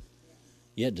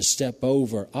 You had to step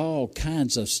over all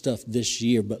kinds of stuff this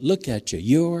year. But look at you.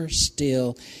 You're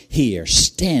still here,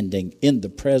 standing in the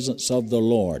presence of the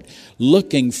Lord,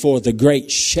 looking for the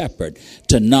great shepherd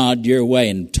to nod your way.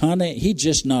 And honey, He's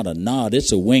just not a nod.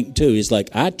 It's a wink too. He's like,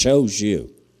 I chose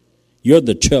you. You're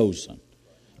the chosen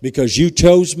because you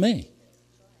chose me.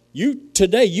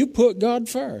 Today you put God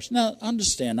first. Now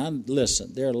understand,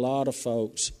 listen, there are a lot of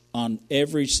folks on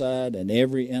every side and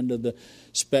every end of the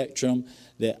spectrum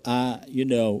that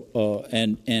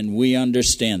and we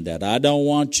understand that. I don't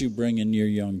want you bringing your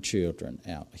young children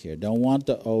out here. Don't want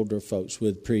the older folks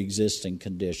with pre-existing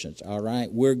conditions. All right,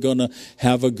 we're going to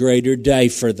have a greater day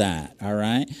for that. All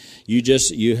right,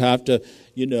 you have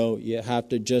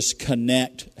to just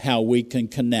connect how we can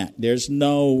connect. There's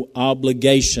no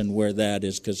obligation where that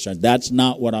is concerned. That's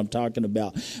not what I'm talking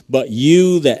about. But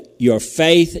that your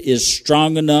faith is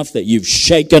strong enough that you've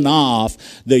shaken off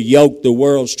the yoke the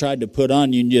world's tried to put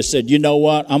on you and just said, you know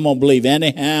what, I'm going to believe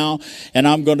anyhow and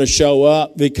I'm going to show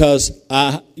up because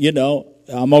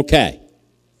I'm okay.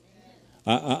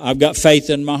 I've got faith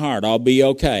in my heart. I'll be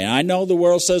okay. I know the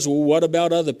world says, well, what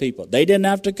about other people? They didn't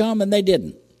have to come and they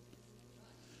didn't.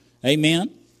 Amen.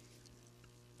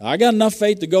 I got enough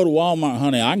faith to go to Walmart,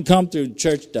 honey. I can come through the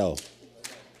church door.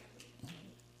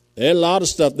 There's a lot of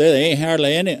stuff there. There ain't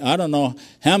hardly any. I don't know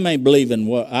how many believe in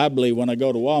what I believe when I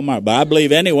go to Walmart, but I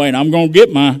believe anyway, and I'm going to get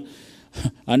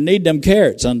I need them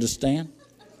carrots, understand?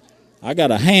 I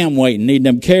got a ham waiting, need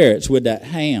them carrots with that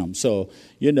ham. So,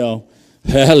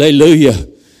 hallelujah.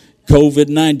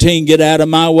 COVID-19, get out of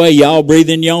my way. Y'all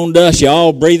breathing your own dust.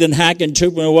 Y'all breathing, hacking,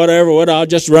 chooping, or whatever. I'll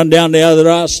just run down the other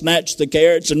aisle, snatch the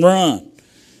carrots, and run.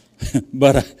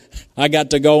 But I got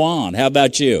to go on. How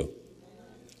about you?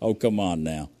 Oh, come on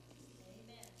now.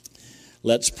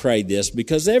 Let's pray this,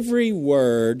 because every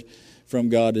word from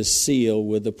God is sealed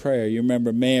with a prayer. You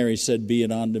remember Mary said, be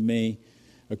it unto me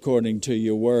according to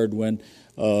your word. When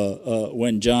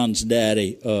John's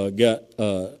daddy got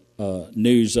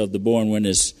news of the boy, and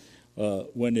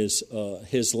when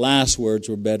his last words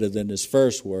were better than his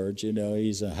first words,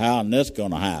 he said, how is this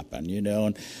going to happen,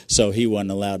 and so he wasn't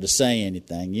allowed to say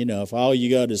anything. If all you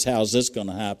got is how's this going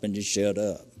to happen, just shut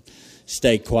up.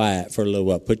 Stay quiet for a little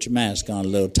while. Put your mask on a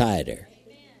little tighter.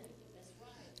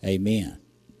 Amen.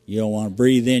 You don't want to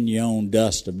breathe in your own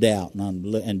dust of doubt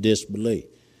and disbelief.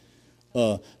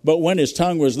 But when his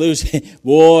tongue was loose,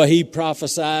 boy, he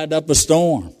prophesied up a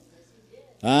storm.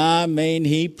 I mean,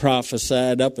 he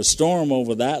prophesied up a storm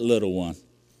over that little one.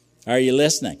 Are you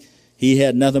listening? He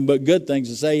had nothing but good things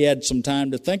to say. He had some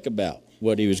time to think about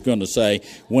what he was going to say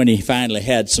when he finally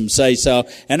had some say-so.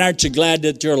 And aren't you glad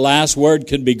that your last word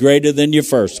could be greater than your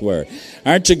first word?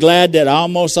 Aren't you glad that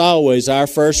almost always our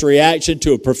first reaction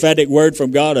to a prophetic word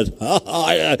from God is,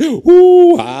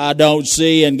 I don't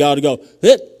see, and God will go,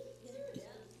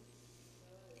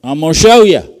 I'm going to show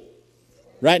you.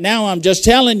 Right now I'm just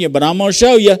telling you, but I'm going to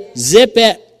show you. Zip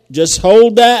it. Just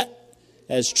hold that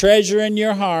as treasure in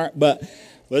your heart. But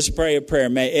let's pray a prayer.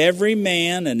 May every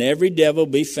man and every devil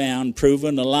be found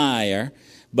proven a liar,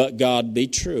 but God be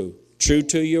true. True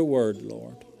to your word,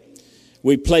 Lord.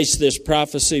 We place this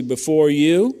prophecy before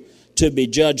you to be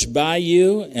judged by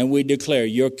you, and we declare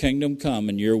your kingdom come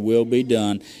and your will be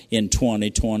done in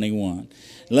 2021.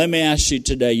 Let me ask you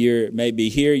today, you may be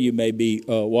here, you may be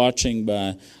watching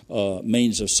by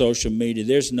means of social media.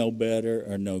 There's no better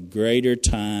or no greater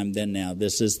time than now.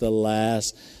 This is the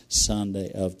last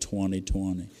Sunday of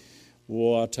 2020.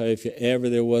 Well, I'll tell you, if ever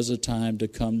there was a time to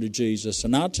come to Jesus,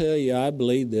 and I'll tell you, I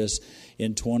believe this,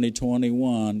 in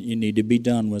 2021, you need to be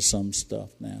done with some stuff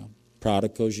now.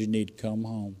 Prodigals, you need to come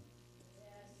home.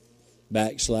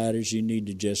 Backsliders, you need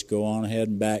to just go on ahead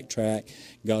and backtrack.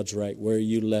 God's right where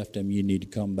you left him. You need to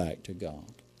come back to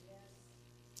God.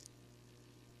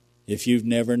 If you've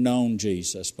never known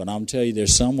Jesus, but I'm telling you,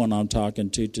 there's someone I'm talking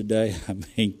to today. I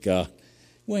mean, God,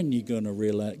 When you going to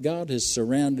realize God has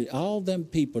surrounded all them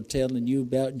people telling you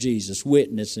about Jesus,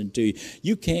 witnessing to you.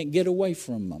 You can't get away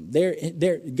from them.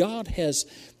 God has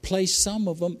placed some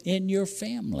of them in your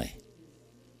family.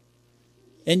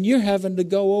 And you're having to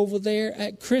go over there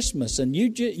at Christmas. And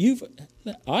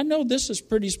I know this is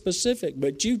pretty specific,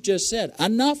 but you just said,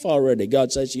 enough already.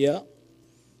 God says, yeah.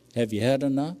 Have you had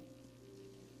enough?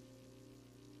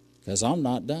 Because I'm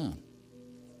not done.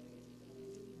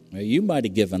 Well, you might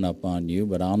have given up on you,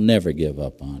 but I'll never give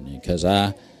up on you. Because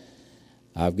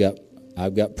I've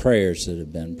got prayers that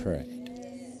have been prayed.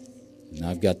 And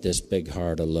I've got this big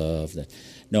heart of love that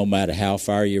no matter how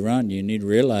far you run, you need to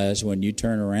realize when you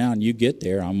turn around, you get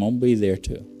there, I'm going to be there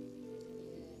too.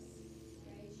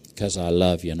 Because I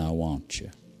love you and I want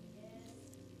you.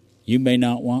 You may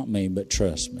not want me, but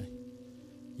trust me.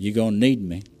 You're going to need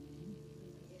me.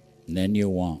 And then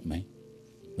you'll want me.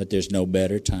 But there's no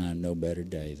better time, no better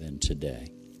day than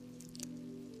today.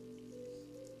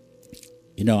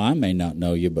 You know, I may not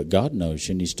know you, but God knows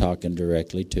you and He's talking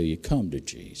directly to you. Come to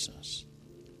Jesus.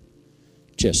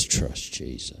 Just trust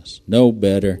Jesus. No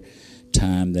better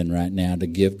time than right now to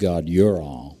give God your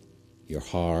all, your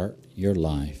heart, your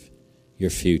life,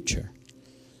 your future.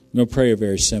 I'm going to pray a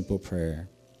very simple prayer.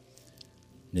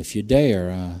 And if you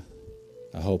dare,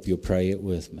 I hope you'll pray it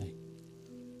with me.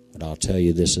 But I'll tell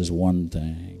you, this is one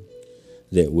thing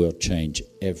that will change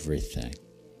everything.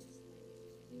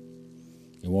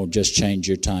 It won't just change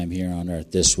your time here on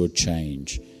earth. This will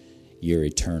change your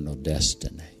eternal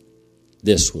destiny.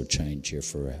 This will change you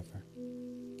forever.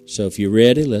 So if you're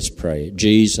ready, let's pray.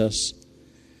 Jesus,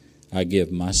 I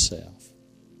give myself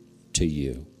to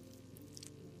you.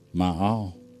 My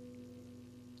all.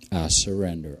 I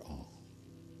surrender all.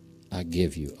 I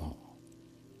give you all.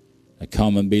 Now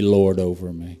come and be Lord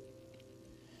over me.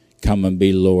 Come and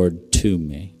be Lord to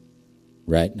me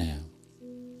right now.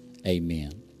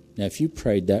 Amen. Now, if you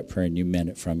prayed that prayer and you meant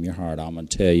it from your heart, I'm going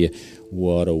to tell you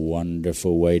what a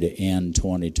wonderful way to end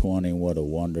 2020. What a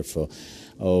wonderful,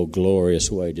 glorious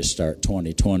way to start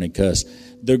 2020, because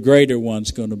the greater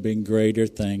one's going to bring greater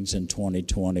things in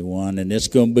 2021. And it's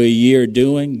going to be a year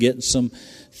getting some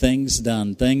things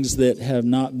done, things that have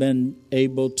not been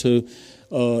able to,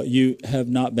 you have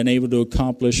not been able to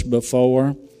accomplish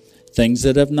before, things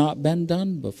that have not been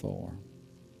done before.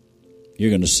 You're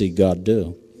going to see God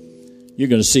do. You're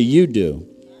going to see you do.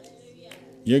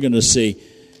 You're going to see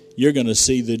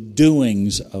the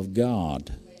doings of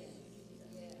God.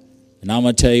 And I'm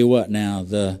going to tell you what now,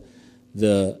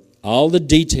 all the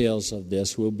details of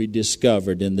this will be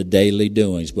discovered in the daily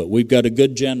doings. But we've got a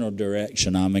good general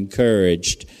direction. I'm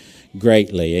encouraged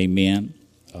greatly. Amen.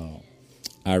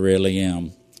 I really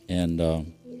am. And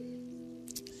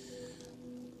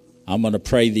I'm going to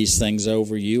pray these things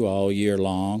over you all year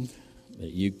long,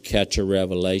 that you catch a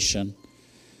revelation,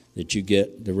 that you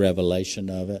get the revelation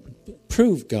of it.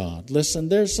 Prove God. Listen,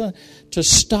 to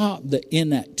stop the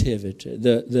inactivity,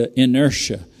 the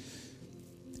inertia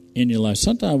in your life.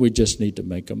 Sometimes we just need to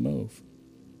make a move.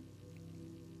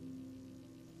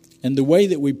 And the way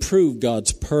that we prove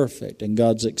God's perfect and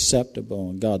God's acceptable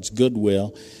and God's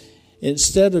goodwill,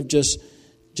 instead of just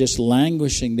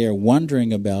languishing there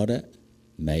wondering about it,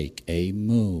 make a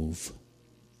move.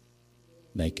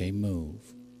 Make a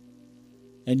move.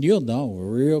 And you'll know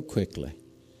real quickly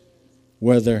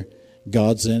whether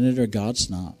God's in it or God's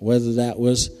not, whether that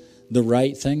was the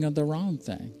right thing or the wrong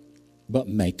thing. But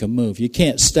make a move. You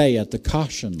can't stay at the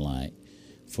caution light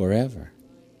forever.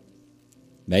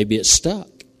 Maybe it's stuck.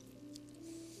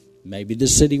 Maybe the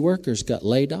city workers got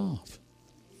laid off.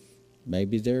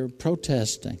 Maybe they're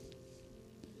protesting.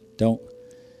 Don't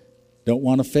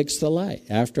want to fix the light.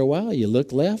 After a while, you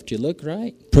look left, you look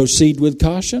right. Proceed with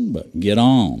caution, but get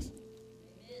on.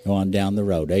 Go on down the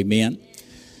road. Amen.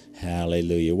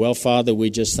 Hallelujah. Well, Father, we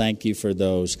just thank you for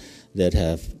those that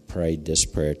have prayed this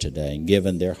prayer today and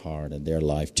given their heart and their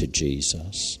life to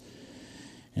Jesus.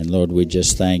 And Lord, we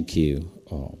just thank you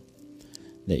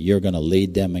that you're going to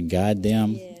lead them and guide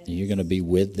them. Yeah. And you're going to be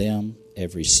with them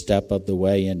every step of the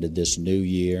way into this new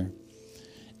year.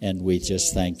 And we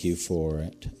just thank you for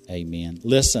it. Amen.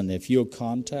 Listen, if you'll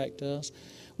contact us,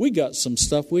 we got some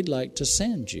stuff we'd like to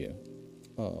send you.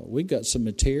 We got some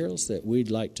materials that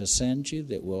we'd like to send you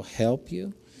that will help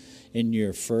you in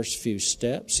your first few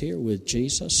steps here with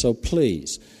Jesus. So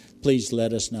please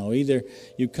let us know. Either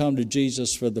you come to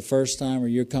Jesus for the first time or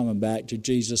you're coming back to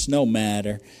Jesus. No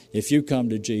matter. If you come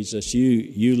to Jesus,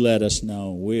 you let us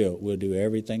know. We'll do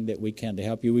everything that we can to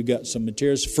help you. We got some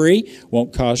materials free.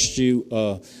 Won't cost you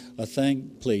a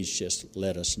thing. Please just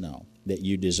let us know that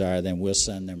you desire them. We'll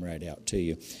send them right out to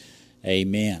you.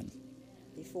 Amen.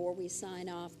 before we sign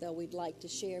off, though, we'd like to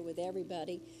share with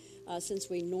everybody, since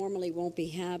we normally won't be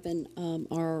having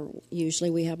usually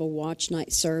we have a watch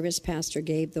night service. Pastor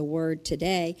gave the word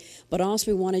today, but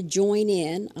also we want to join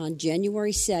in on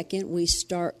January 2nd. We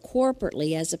start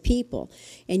corporately as a people.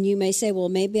 And you may say, well,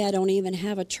 maybe I don't even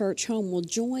have a church home. Well,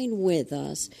 join with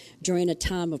us during a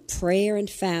time of prayer and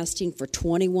fasting for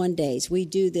 21 days. We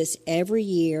do this every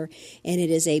year, and it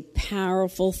is a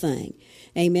powerful thing.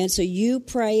 Amen. So you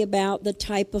pray about the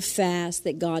type of fast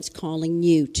that God's calling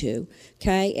you to.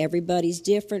 Okay? Everybody's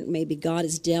different. Maybe God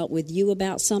has dealt with you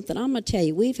about something. I'm going to tell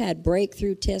you, we've had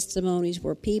breakthrough testimonies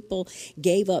where people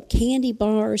gave up candy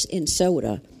bars and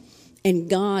soda, and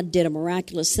God did a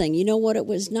miraculous thing. You know what? It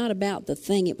was not about the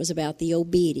thing. It was about the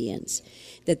obedience.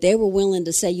 That they were willing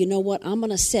to say, you know what, I'm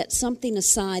going to set something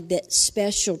aside that's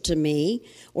special to me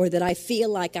or that I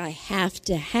feel like I have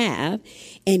to have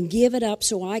and give it up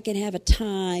so I can have a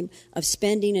time of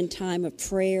spending in time of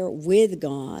prayer with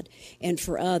God and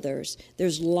for others.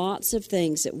 There's lots of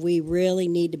things that we really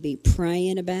need to be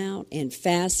praying about and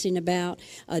fasting about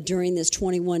during this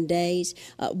 21 days.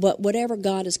 But whatever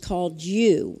God has called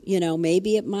you,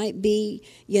 maybe it might be,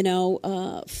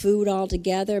 food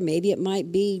altogether. Maybe it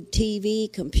might be TV,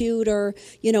 computer,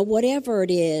 whatever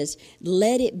it is,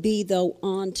 let it be, though,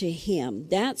 unto Him.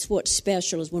 That's what's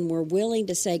special, is when we're willing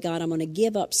to say, God, I'm going to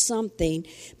give up something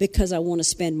because I want to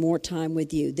spend more time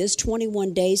with you. This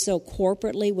 21 days, though,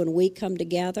 corporately, when we come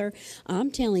together,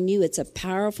 I'm telling you, it's a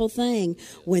powerful thing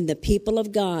when the people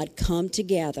of God come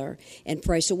together and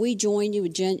pray. So we join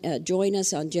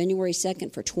us on January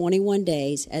 2nd for 21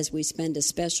 days as we spend a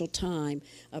special time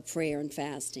of prayer and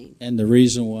fasting. And the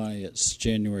reason why it's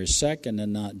January 2nd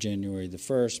and not January the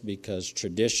 1st, because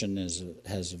tradition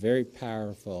has a very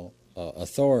powerful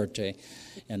authority,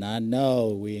 and I know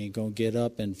we ain't going to get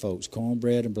up in folks'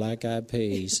 cornbread and black-eyed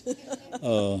peas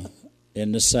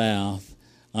in the South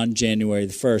on January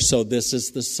the 1st. So this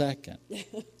is the 2nd.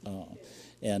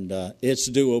 And it's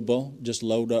doable. Just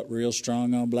load up real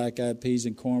strong on black-eyed peas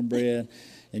and cornbread,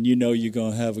 and you know you're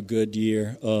going to have a good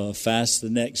year. Fast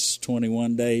the next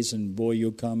 21 days, and boy,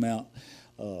 you'll come out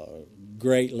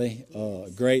greatly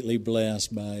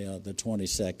blessed by the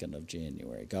 22nd of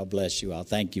January. God bless you all.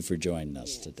 Thank you for joining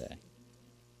us today.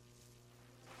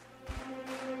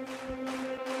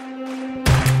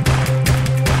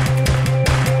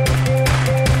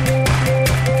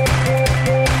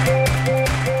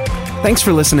 Thanks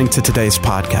for listening to today's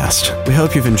podcast. We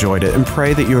hope you've enjoyed it and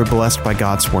pray that you are blessed by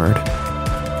God's Word.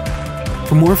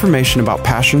 For more information about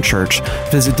Passion Church,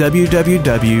 visit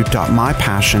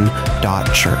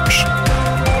www.mypassion.church.